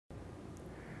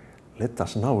let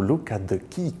us now look at the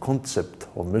key concept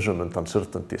of measurement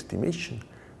uncertainty estimation,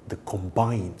 the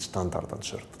combined standard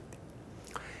uncertainty.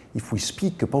 If we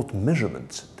speak about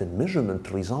measurements, the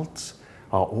measurement results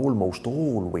are almost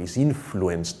always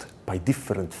influenced by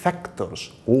different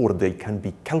factors, or they can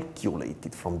be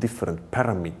calculated from different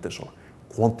parameters or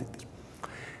quantities.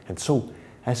 And so,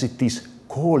 as it is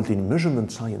called in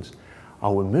measurement science,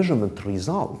 our measurement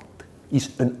result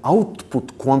is an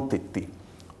output quantity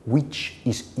which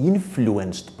is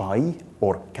influenced by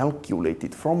or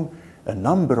calculated from a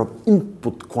number of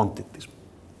input quantities.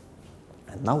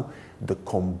 And now, the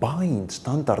combined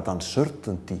standard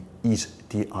uncertainty is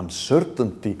the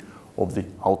uncertainty of the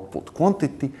output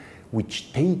quantity,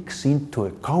 which takes into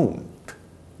account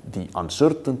the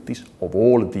uncertainties of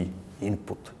all the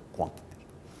input quantities.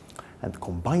 And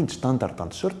combined standard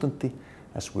uncertainty,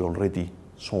 as we already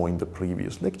saw in the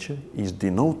previous lecture, is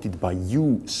denoted by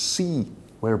UC,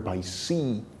 whereby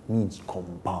C means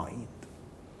combined.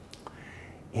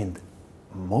 And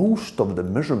most of the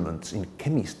measurements in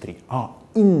chemistry are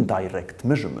indirect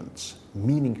measurements,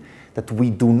 meaning that we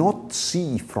do not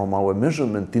see from our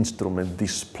measurement instrument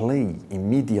display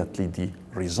immediately the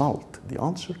result, the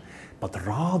answer, but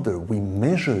rather we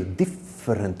measure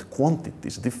different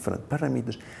quantities, different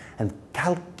parameters, and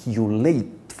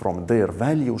calculate from their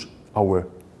values our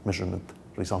measurement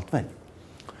result value.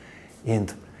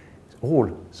 And all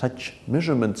such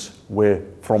measurements were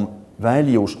from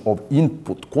values of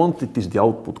input quantities, the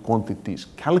output quantities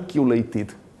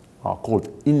calculated, are called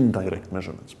indirect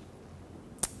measurements.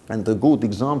 And a good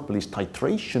example is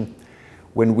titration.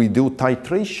 When we do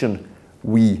titration,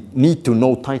 we need to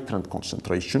know titrant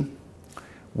concentration.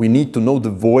 We need to know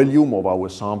the volume of our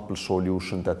sample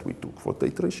solution that we took for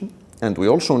titration. And we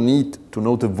also need to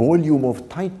know the volume of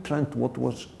titrant, what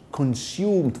was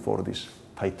consumed for this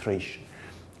titration.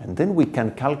 And then we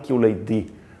can calculate the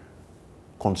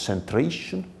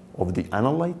concentration of the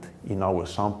analyte in our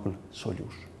sample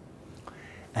solution.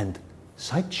 And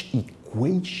such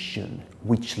equation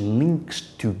which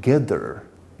links together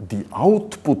the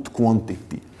output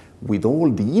quantity with all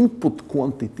the input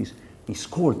quantities is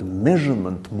called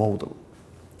measurement model.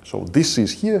 So this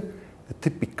is here a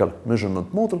typical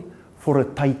measurement model for a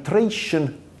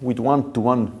titration with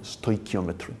one-to-one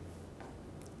stoichiometry.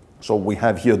 So we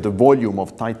have here the volume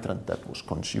of titrant that was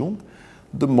consumed,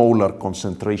 the molar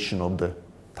concentration of the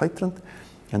titrant,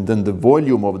 and then the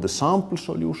volume of the sample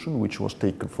solution which was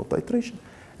taken for titration.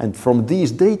 And from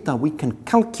these data we can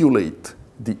calculate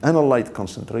the analyte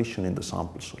concentration in the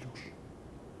sample solution.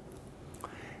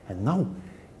 And now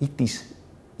it is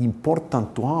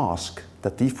important to ask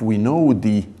that if we know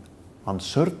the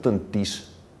uncertainties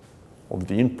of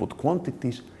the input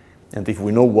quantities, and if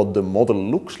we know what the model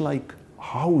looks like,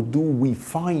 how do we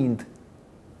find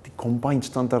the combined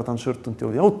standard uncertainty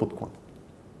of the output quantity?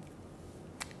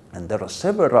 And there are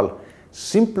several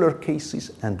simpler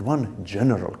cases and one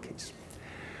general case.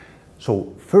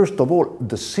 So first of all,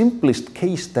 the simplest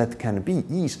case that can be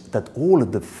is that all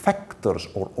the factors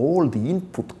or all the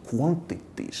input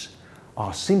quantities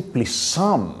are simply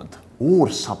summed or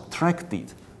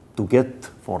subtracted to get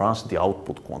for us the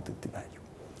output quantity value.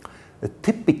 A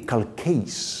typical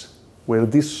case where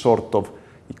this sort of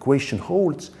equation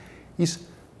holds is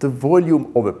the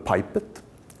volume of a pipette,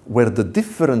 where the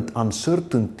different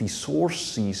uncertainty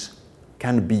sources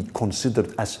can be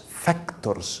considered as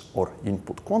factors or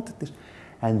input quantities,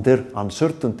 and their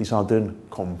uncertainties are then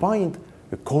combined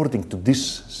according to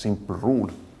this simple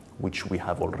rule, which we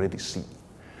have already seen.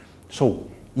 So,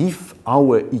 if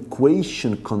our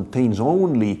equation contains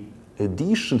only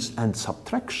additions and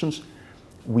subtractions,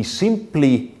 we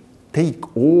simply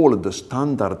take all the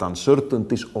standard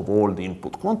uncertainties of all the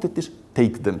input quantities,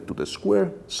 take them to the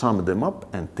square, sum them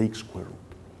up, and take square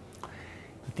root.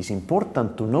 It is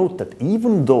important to note that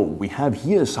even though we have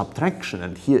here subtraction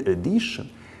and here addition,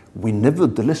 we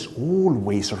nevertheless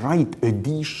always write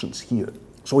additions here.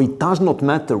 So it does not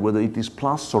matter whether it is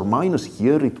plus or minus,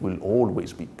 here it will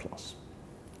always be plus.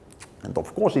 And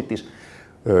of course it is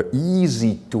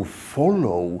easy to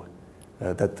follow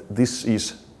that this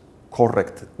is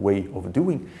correct way of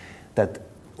doing, that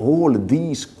all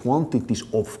these quantities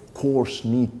of course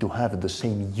need to have the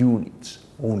same units.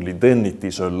 Only then it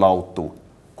is allowed to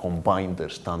combine their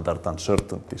standard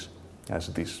uncertainties as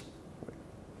this way.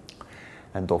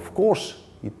 And of course,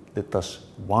 let us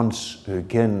once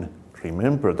again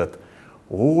remember that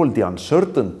all the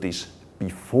uncertainties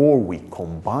before we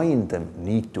combine them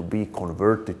need to be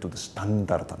converted to the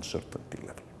standard uncertainty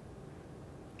level.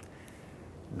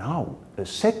 Now, a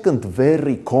second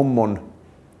very common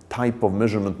type of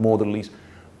measurement model is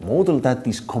model that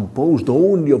is composed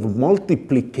only of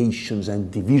multiplications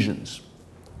and divisions.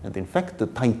 And in fact, the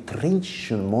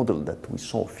titration model that we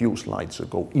saw a few slides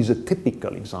ago is a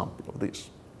typical example of this.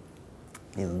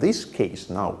 In this case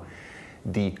now,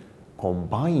 the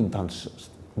combined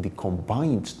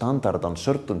standard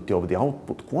uncertainty of the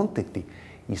output quantity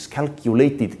is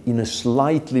calculated in a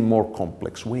slightly more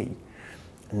complex way.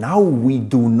 Now we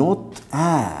do not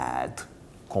add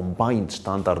combined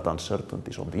standard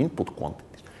uncertainties of the input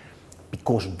quantities,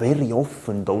 because very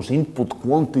often those input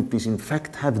quantities in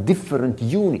fact have different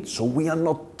units, so we are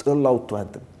not allowed to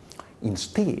add them.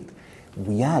 Instead,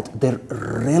 we add their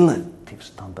relative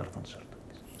standard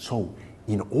uncertainties. So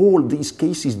in all these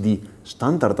cases, the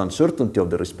standard uncertainty of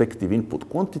the respective input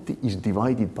quantity is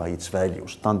divided by its value,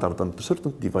 standard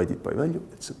uncertainty divided by value,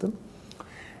 etc.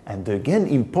 And again,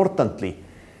 importantly,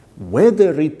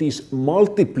 whether it is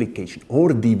multiplication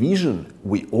or division,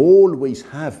 we always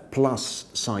have plus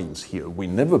signs here. We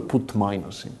never put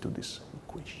minus into this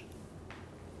equation.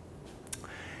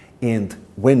 And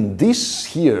when this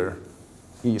here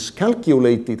is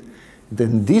calculated,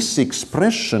 then this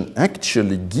expression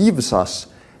actually gives us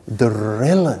the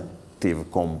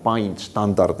relative combined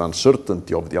standard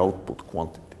uncertainty of the output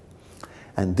quantity.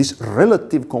 And this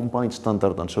relative combined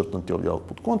standard uncertainty of the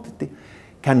output quantity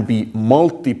can be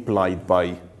multiplied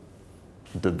by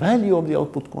the value of the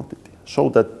output quantity, so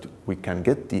that we can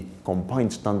get the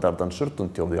combined standard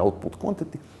uncertainty of the output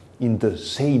quantity in the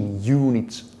same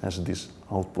units as this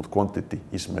output quantity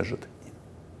is measured in.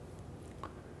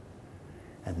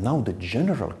 And now the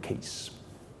general case.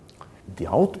 The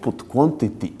output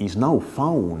quantity is now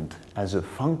found as a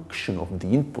function of the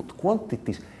input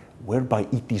quantities, whereby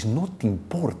it is not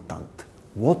important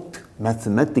what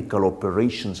mathematical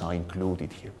operations are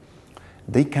included here.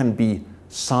 They can be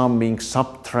summing,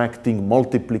 subtracting,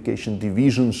 multiplication,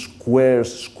 division,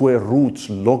 squares, square roots,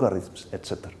 logarithms,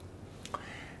 etc.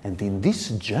 And in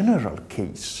this general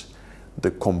case,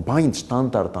 the combined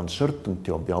standard uncertainty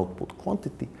of the output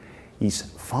quantity is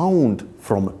found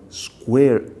from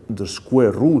the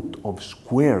square root of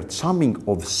squared summing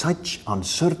of such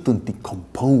uncertainty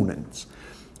components.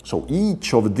 So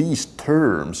each of these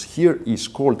terms here is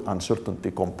called uncertainty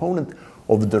component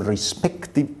of the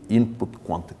respective input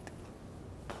quantity.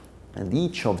 And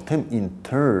each of them in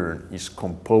turn is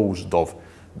composed of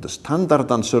the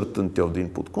standard uncertainty of the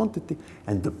input quantity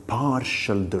and the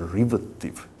partial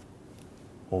derivative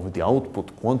of the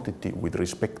output quantity with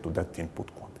respect to that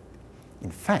input quantity. In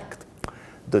fact,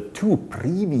 the two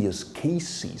previous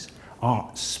cases are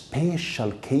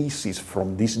special cases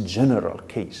from this general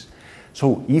case.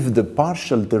 So if the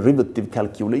partial derivative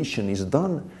calculation is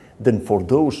done, then for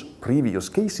those previous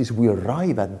cases, we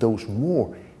arrive at those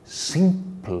more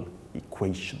simple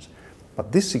equations.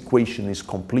 But this equation is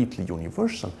completely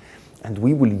universal, and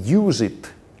we will use it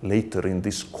later in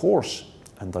this course,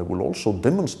 and I will also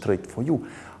demonstrate for you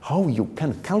how you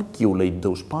can calculate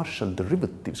those partial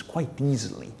derivatives quite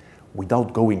easily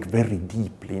without going very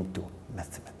deeply into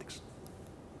mathematics.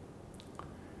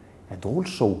 And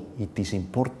also, it is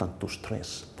important to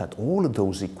stress that all of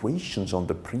those equations on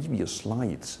the previous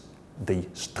slides, they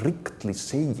strictly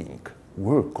saying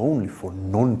work only for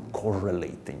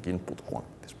non-correlating input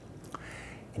quantities.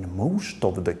 In most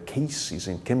of the cases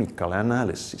in chemical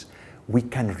analysis, we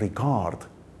can regard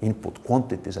input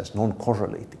quantities as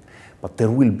non-correlating, but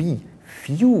there will be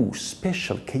few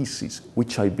special cases,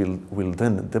 which I will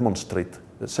then demonstrate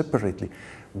separately,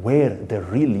 where there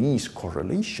really is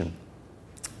correlation.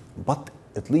 But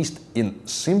at least in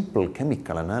simple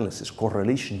chemical analysis,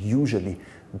 correlation usually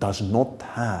does not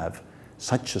have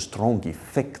such a strong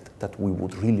effect that we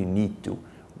would really need to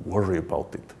worry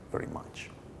about it very much.